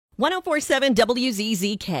1047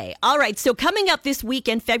 WZZK. All right, so coming up this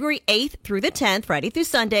weekend, February 8th through the 10th, Friday through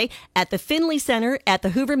Sunday, at the Finley Center at the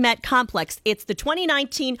Hoover Met Complex. It's the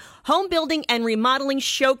 2019 Home Building and Remodeling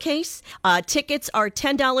Showcase. Tickets are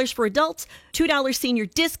 $10 for adults, $2 senior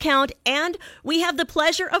discount, and we have the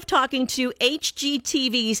pleasure of talking to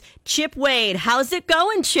HGTV's Chip Wade. How's it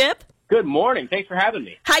going, Chip? Good morning. Thanks for having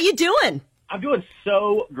me. How you doing? I'm doing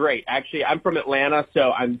so great. Actually, I'm from Atlanta,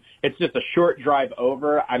 so it's just a short drive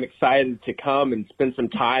over. I'm excited to come and spend some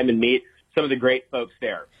time and meet some of the great folks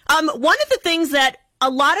there. One of the things that a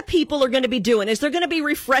lot of people are going to be doing is they're going to be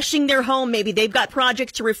refreshing their home. Maybe they've got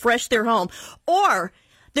projects to refresh their home, or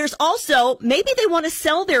there's also, maybe they want to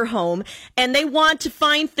sell their home and they want to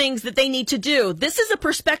find things that they need to do. This is a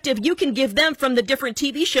perspective you can give them from the different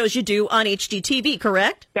TV shows you do on HGTV,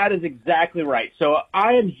 correct? That is exactly right. So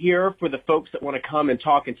I am here for the folks that want to come and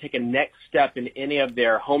talk and take a next step in any of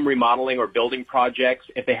their home remodeling or building projects.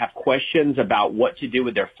 If they have questions about what to do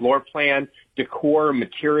with their floor plan, decor,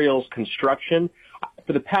 materials, construction.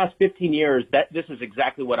 For the past 15 years, this is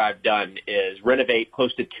exactly what I've done, is renovate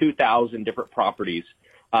close to 2,000 different properties.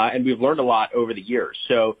 And we've learned a lot over the years.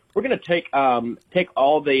 So we're going to take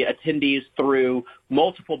all the attendees through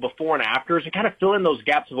multiple before and afters and kind of fill in those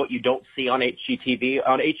gaps of what you don't see on HGTV.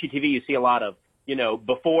 On HGTV, you see a lot of,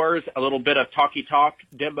 befores, a little bit of talky talk,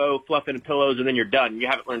 Dimbo, fluffing pillows, and then you're done. You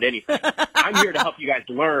haven't learned anything. I'm here to help you guys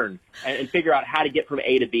learn and figure out how to get from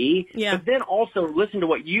A to B. Yeah. But then also listen to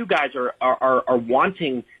what you guys are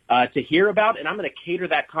wanting to hear about, and I'm going to cater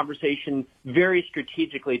that conversation very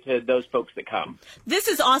strategically to those folks that come. This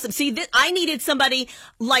is awesome. See, I needed somebody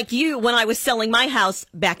like you when I was selling my house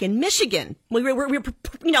back in Michigan. We were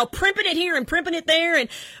primping it here and primping it there, and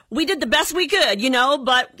we did the best we could,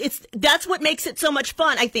 but that's what makes it so much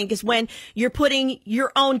fun, I think, is when you're putting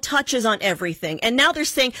your own touches on everything. And now they're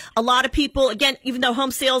saying a lot of people, again, even though home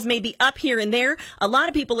sales may be up here and there, a lot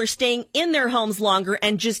of people are staying in their homes longer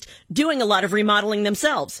and just doing a lot of remodeling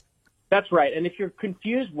themselves. That's right. And if you're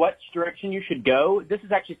confused which direction you should go, this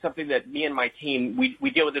is actually something that me and my team, we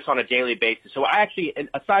deal with this on a daily basis. So I actually,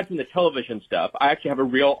 aside from the television stuff, I actually have a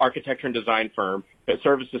real architecture and design firm that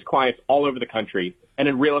services clients all over the country and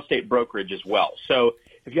in real estate brokerage as well. So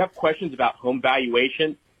if you have questions about home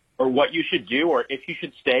valuation or what you should do or if you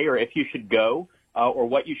should stay or if you should go or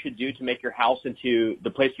what you should do to make your house into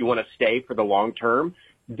the place you want to stay for the long term,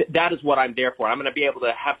 that is what I'm there for. I'm going to be able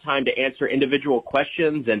to have time to answer individual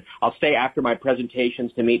questions, and I'll stay after my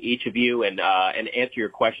presentations to meet each of you and answer your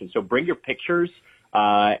questions. So bring your pictures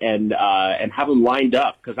and have them lined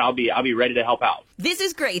up because I'll be ready to help out. This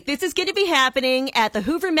is great. This is going to be happening at the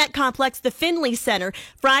Hoover Met Complex, the Finley Center,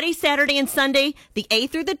 Friday, Saturday, and Sunday, the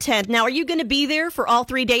 8th through the 10th. Now, are you going to be there for all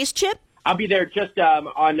 3 days, Chip? I'll be there just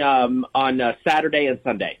on Saturday and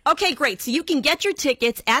Sunday. Okay, great. So you can get your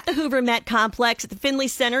tickets at the Hoover Met Complex at the Finley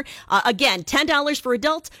Center. Again, $10 for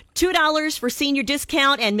adults, $2 for senior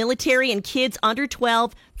discount, and military and kids under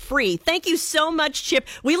 12 free. Thank you so much, Chip.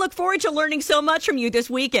 We look forward to learning so much from you this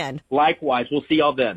weekend. Likewise. We'll see y'all then.